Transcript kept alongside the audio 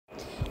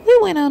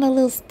went on a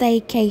little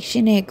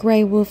staycation at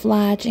Grey Wolf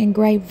Lodge in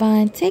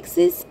Grapevine,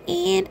 Texas,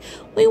 and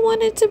we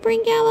wanted to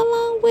bring y'all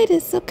along with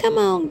us. So come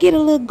on, get a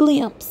little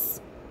glimpse.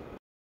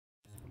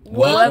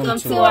 Welcome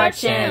to our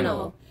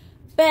channel.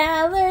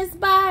 Ballers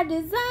by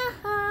Design.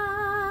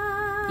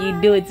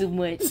 You do it too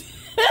much.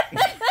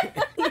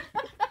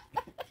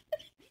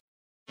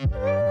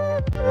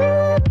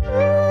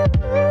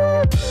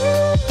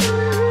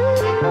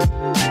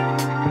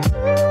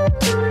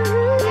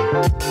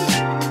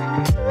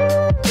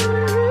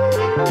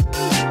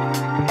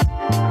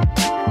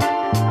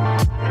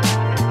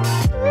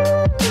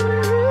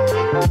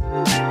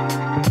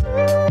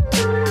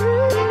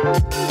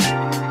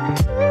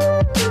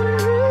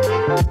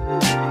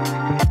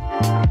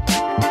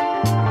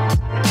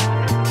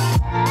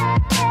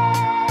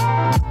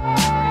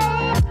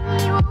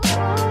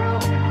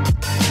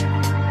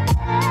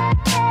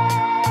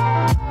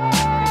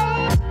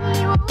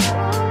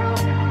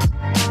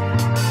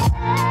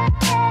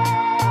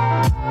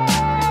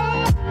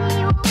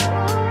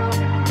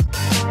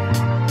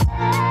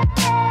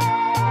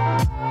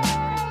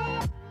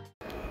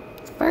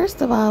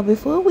 First of all,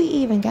 before we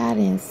even got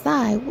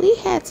inside, we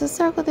had to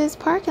circle this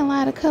parking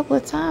lot a couple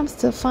of times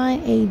to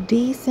find a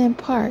decent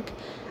park.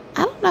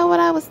 I don't know what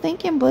I was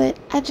thinking, but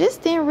I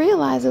just didn't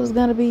realize it was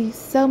going to be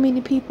so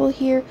many people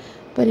here.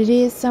 But it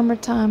is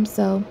summertime,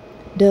 so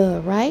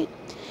duh, right?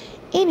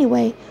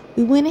 Anyway,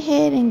 we went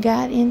ahead and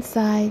got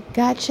inside,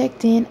 got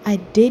checked in. I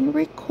didn't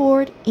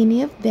record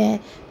any of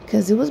that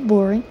because it was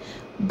boring,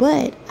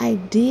 but I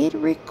did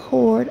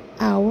record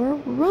our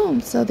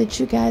room so that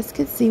you guys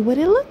could see what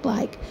it looked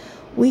like.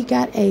 We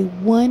got a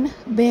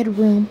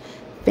 1-bedroom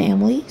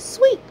family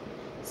suite.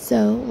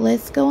 So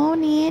let's go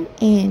on in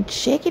and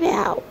check it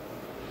out.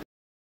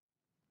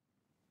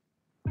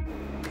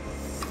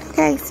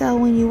 Okay, so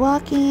when you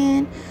walk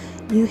in,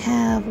 you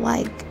have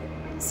like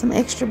some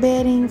extra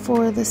bedding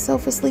for the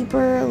sofa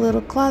sleeper, a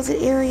little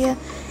closet area,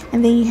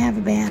 and then you have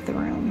a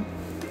bathroom.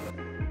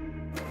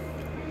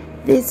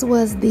 This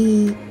was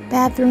the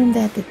bathroom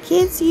that the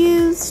kids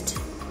used.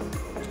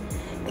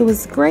 It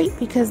was great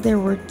because there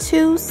were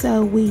 2,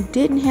 so we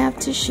didn't have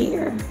to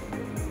share.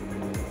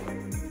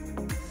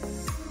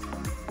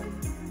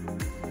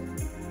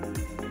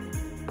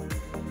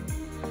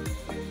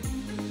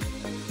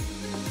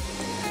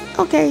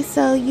 Okay,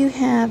 so you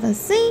have a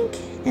sink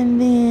and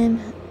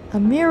then a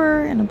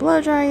mirror and a blow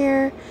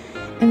dryer,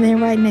 and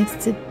then right next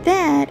to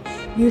that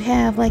you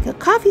have like a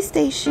coffee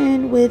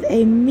station with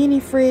a mini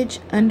fridge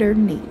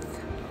underneath.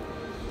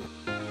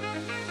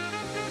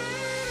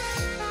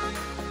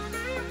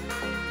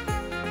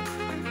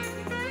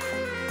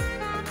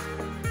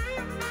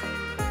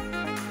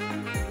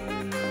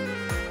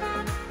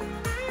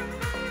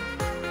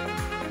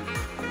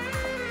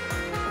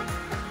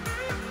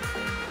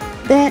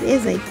 That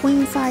is a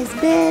queen size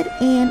bed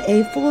and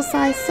a full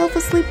size sofa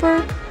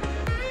sleeper.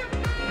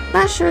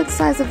 Not sure the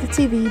size of the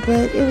TV,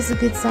 but it was a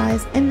good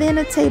size. And then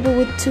a table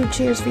with 2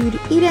 chairs for you to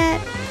eat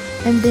at.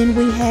 And then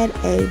we had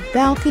a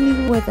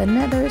balcony with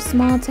another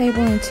small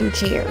table and 2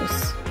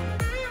 chairs.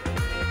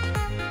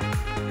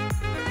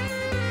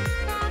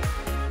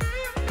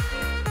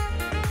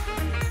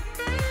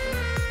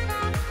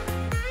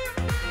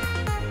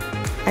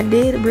 I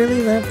did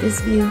really love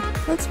this view.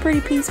 Looks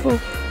pretty peaceful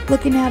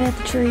looking out at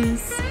the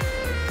trees.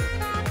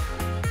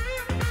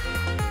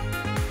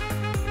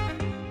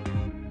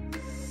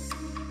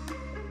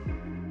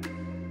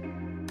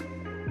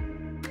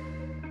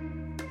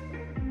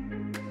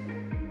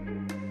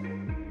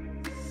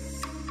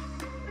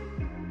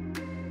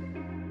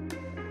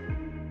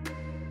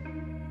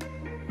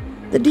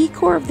 The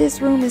decor of this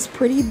room is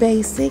pretty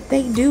basic.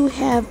 They do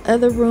have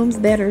other rooms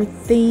that are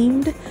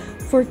themed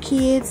for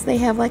kids. They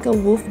have like a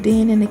wolf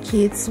den and a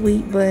kid's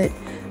suite, but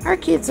our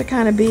kids are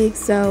kind of big,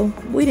 so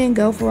we didn't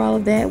go for all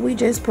of that. We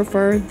just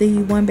preferred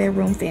the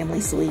 1-bedroom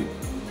family suite.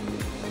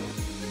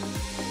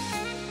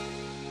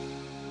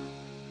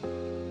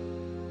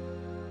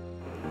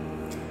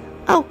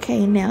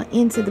 Okay, now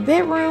into the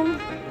bedroom.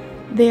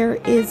 There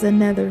is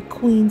another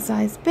queen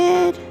size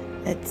bed,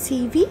 a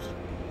TV,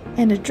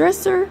 and a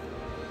dresser.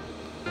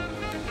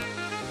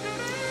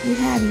 You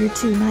have your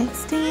 2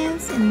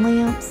 nightstands and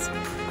lamps.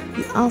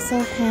 You also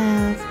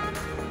have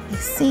a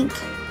sink,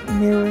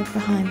 mirror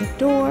behind the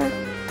door,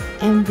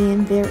 and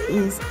then there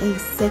is a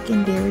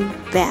secondary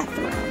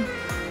bathroom.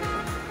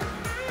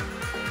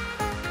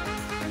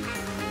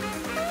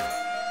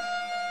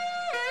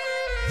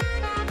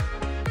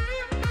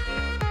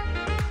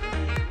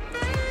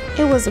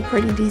 It was a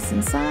pretty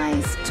decent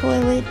size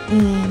toilet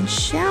and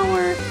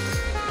shower,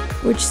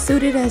 which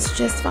suited us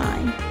just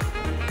fine.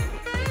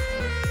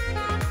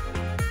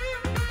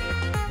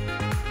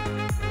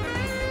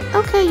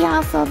 Okay,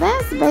 y'all, so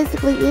that's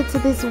basically it to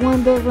this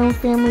 1-bedroom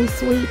family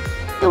suite.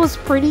 It was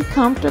pretty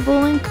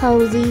comfortable and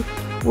cozy.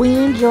 We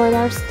enjoyed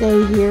our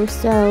stay here,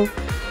 so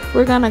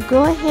we're gonna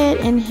go ahead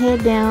and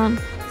head down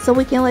so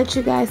we can let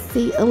you guys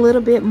see a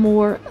little bit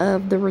more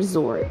of the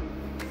resort.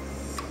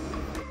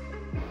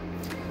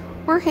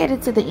 We're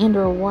headed to the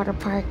indoor water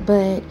park,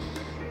 but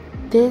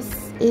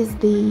this is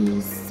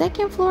the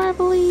second floor, I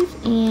believe,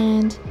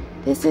 and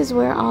this is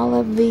where all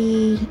of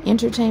the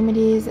entertainment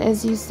is.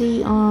 As you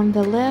see on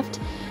the left,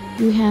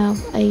 you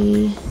have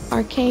a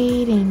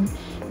arcade and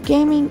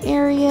gaming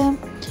area.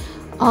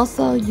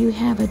 Also, you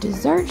have a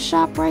dessert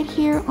shop right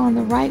here on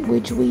the right,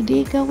 which we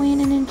did go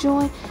in and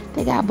enjoy.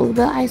 They got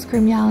Bluebell ice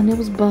cream, y'all, and it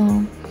was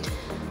bomb.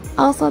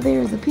 Also,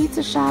 there's a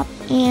pizza shop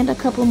and a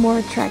couple more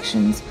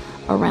attractions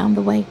around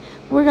the way.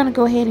 We're gonna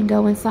go ahead and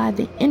go inside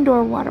the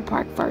indoor water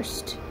park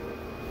first.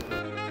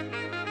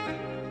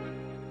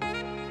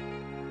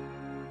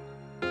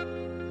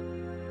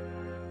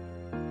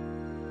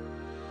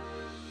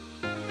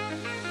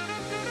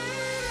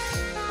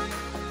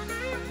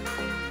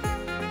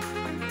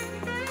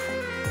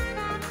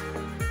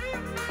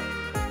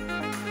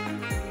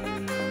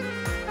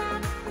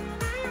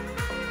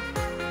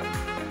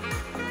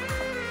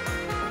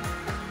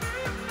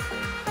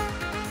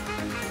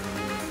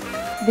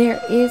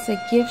 There is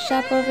a gift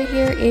shop over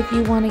here if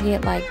you want to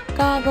get like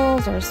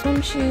goggles or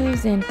swim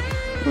shoes and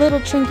little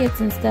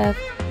trinkets and stuff.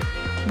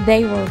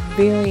 They were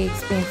very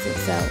expensive,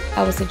 so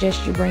I would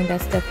suggest you bring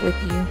that stuff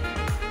with you.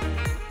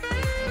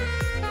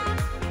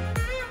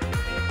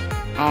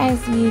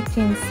 As you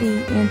can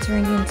see,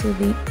 entering into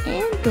the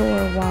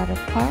indoor water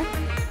park,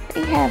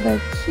 they have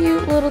a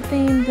cute little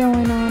theme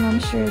going on. I'm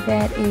sure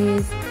that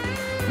is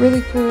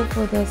really cool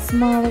for the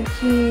smaller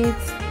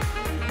kids,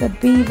 the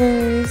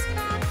beavers.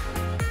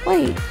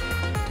 Wait,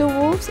 do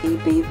wolves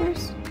eat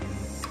beavers?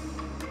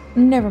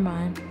 Never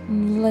mind.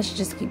 Let's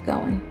just keep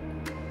going.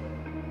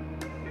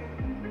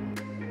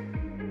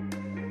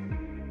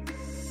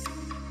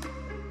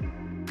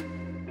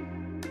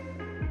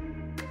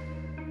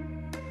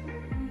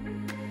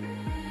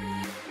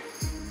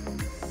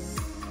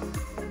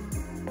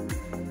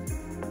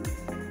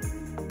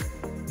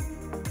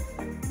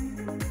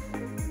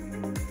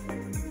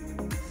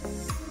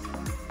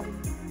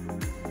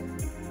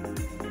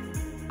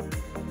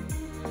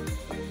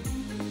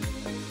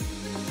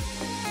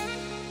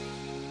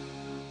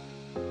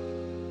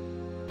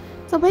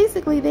 So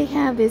basically they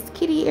have this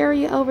kiddie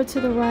area over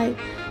to the right.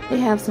 They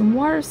have some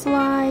water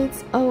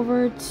slides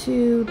over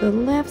to the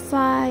left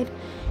side.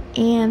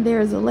 And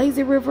there's a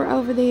lazy river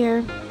over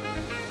there.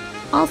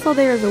 Also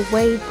there's a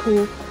wave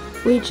pool,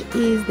 which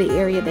is the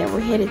area that we're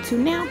headed to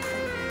now.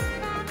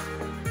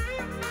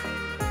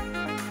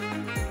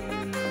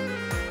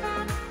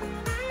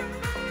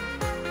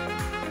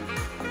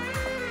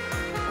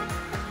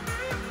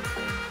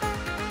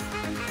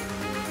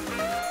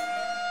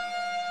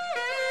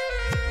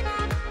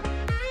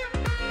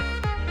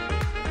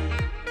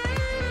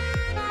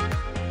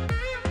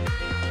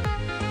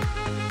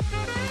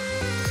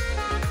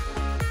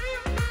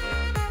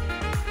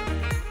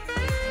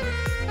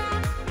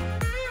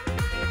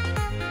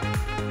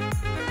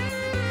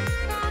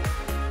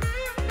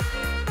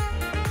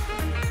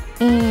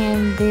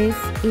 And this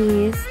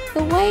is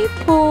the wave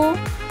pool.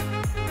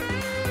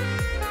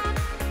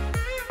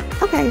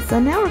 Okay, so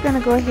now we're gonna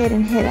go ahead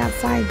and head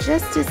outside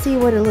just to see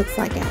what it looks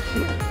like out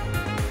here.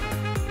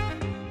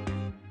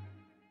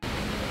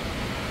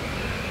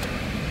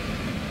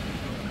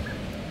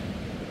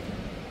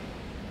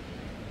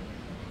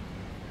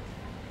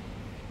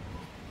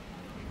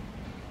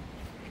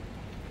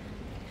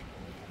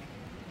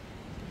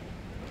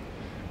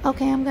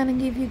 Okay, I'm gonna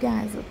give you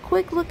guys a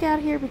quick look out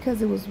here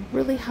because it was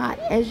really hot.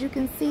 As you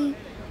can see,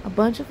 a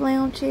bunch of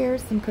lounge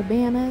chairs, some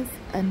cabanas,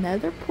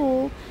 another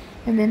pool,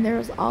 and then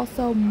there's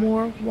also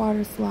more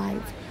water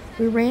slides.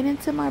 We ran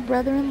into my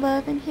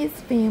brother-in-law and his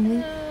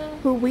family,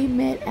 who we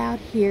met out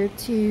here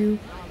to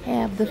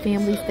have the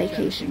family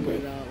staycation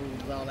with.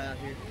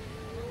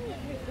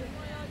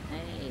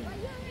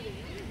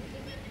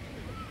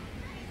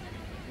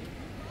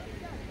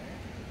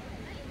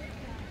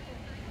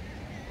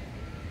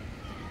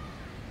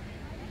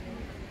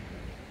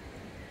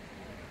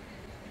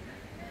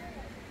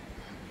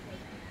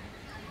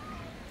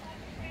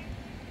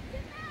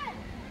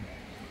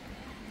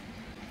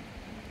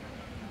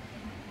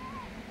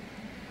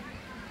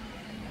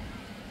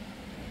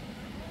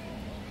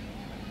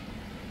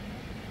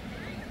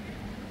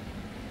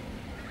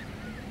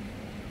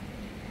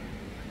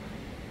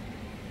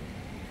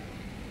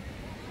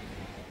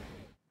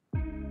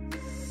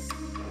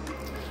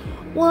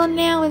 Well,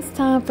 now it's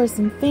time for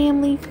some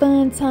family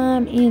fun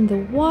time in the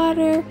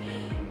water.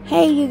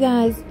 Hey, you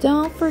guys,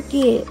 don't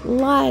forget,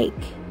 like,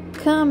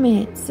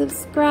 comment,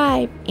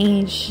 subscribe,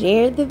 and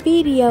share the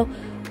video.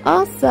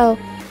 Also,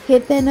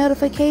 hit that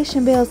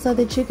notification bell so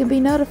that you can be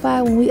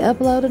notified when we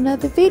upload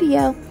another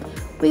video.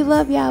 We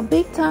love y'all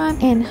big time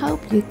and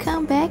hope you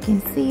come back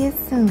and see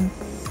us soon.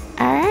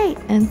 Alright,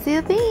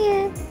 until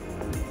then.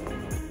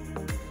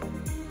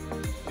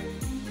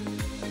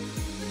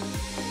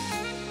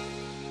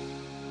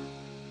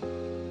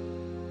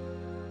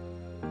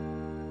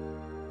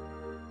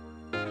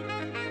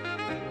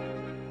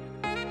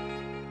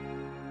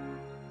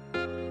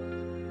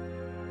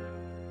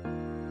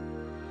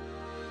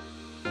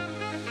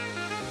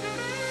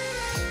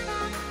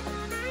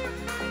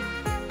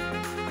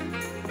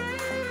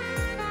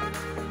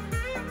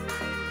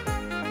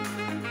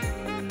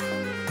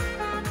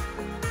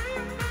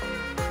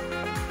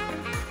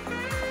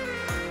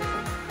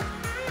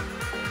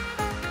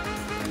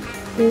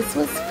 This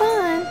was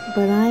fun,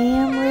 but I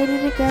am ready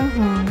to go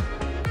home.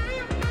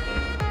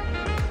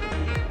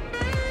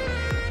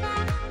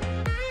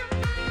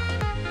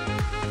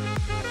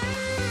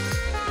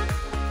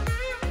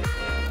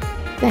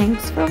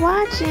 Thanks for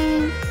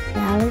watching.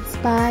 Ballads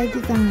by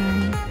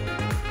Design.